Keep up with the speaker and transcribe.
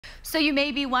So you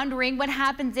may be wondering what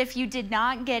happens if you did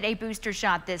not get a booster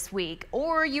shot this week,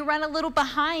 or you run a little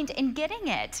behind in getting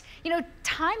it.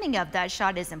 Timing of that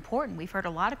shot is important. We've heard a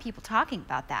lot of people talking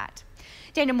about that.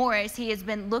 Dana Morris, he has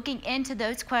been looking into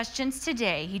those questions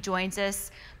today. He joins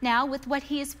us now with what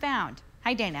he has found.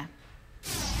 Hi, Dana.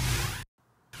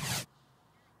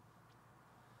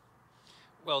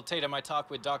 Well, Tatum, I talked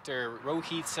with Dr.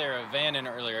 Rohit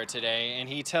Saravanan earlier today, and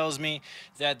he tells me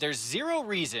that there's zero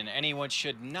reason anyone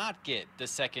should not get the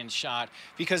second shot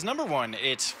because, number one,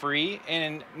 it's free,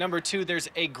 and number two, there's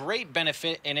a great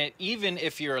benefit in it, even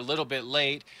if you're a little bit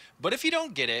late. But if you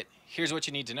don't get it, here's what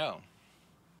you need to know.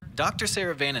 Dr.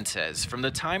 Saravanan says from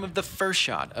the time of the first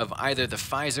shot of either the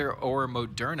Pfizer or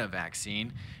Moderna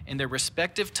vaccine, in their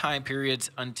respective time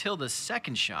periods until the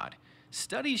second shot,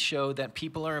 studies show that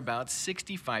people are about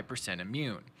 65%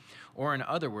 immune. Or in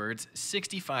other words,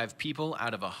 65 people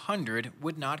out of 100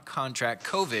 would not contract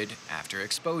COVID after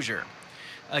exposure.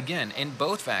 Again, in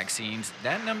both vaccines,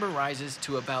 that number rises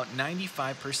to about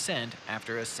 95%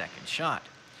 after a second shot.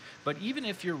 But even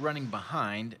if you're running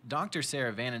behind, Dr.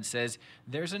 Saravanan says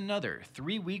there's another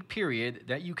 3-week period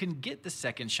that you can get the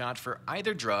second shot for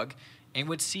either drug and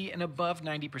would see an above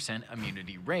 90%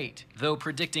 immunity rate. Though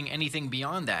predicting anything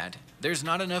beyond that, there's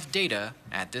not enough data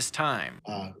at this time.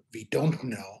 We don't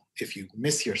know if you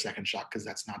miss your second shot because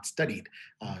that's not studied.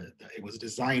 It was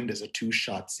designed as a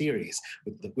 2-shot series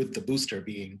with the booster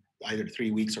being either 3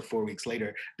 weeks or 4 weeks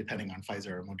later, depending on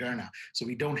Pfizer or Moderna. So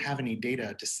we don't have any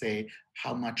data to say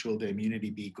how much will the immunity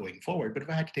be going forward. But if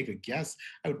I had to take a guess,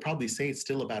 I would probably say it's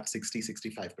still about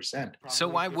 60–65%. So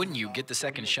why wouldn't you get the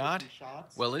second shot?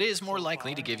 Well, it is more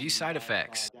likely to give you side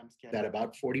effects. That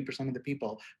about 40% of the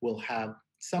people will have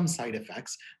some side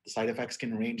effects. The side effects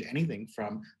can range anything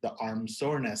from the arm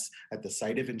soreness at the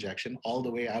site of injection all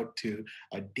the way out to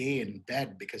a day in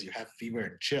bed because you have fever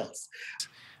and chills.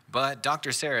 But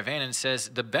Dr. Saravanan says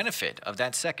the benefit of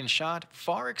that second shot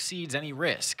far exceeds any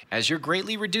risk, as you're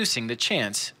greatly reducing the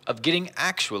chance of getting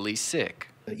actually sick.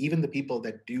 Even the people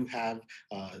that do have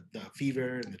the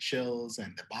fever and the chills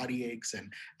and the body aches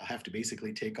and have to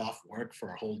basically take off work for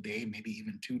a whole day, maybe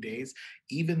even 2 days,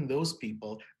 even those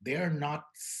people, they are not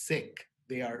sick,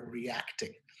 they are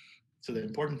reacting. So the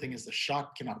important thing is the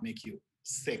shot cannot make you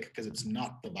sick because it's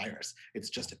not the virus. It's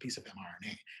just a piece of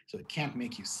mRNA. So it can't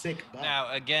make you sick. But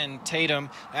now, again, Tatum,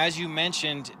 as you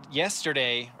mentioned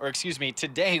today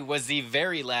was the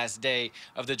very last day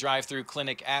of the drive-through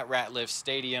clinic at Ratliff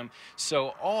Stadium.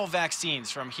 So all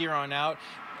vaccines from here on out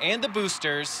and the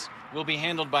boosters will be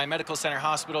handled by Medical Center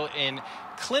Hospital in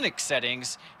clinic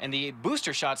settings, and the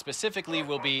booster shot specifically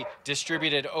will be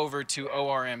distributed over to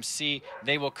ORMC.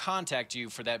 They will contact you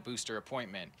for that booster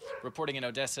appointment. Reporting in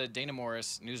Odessa, Dana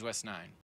Morris, News West 9.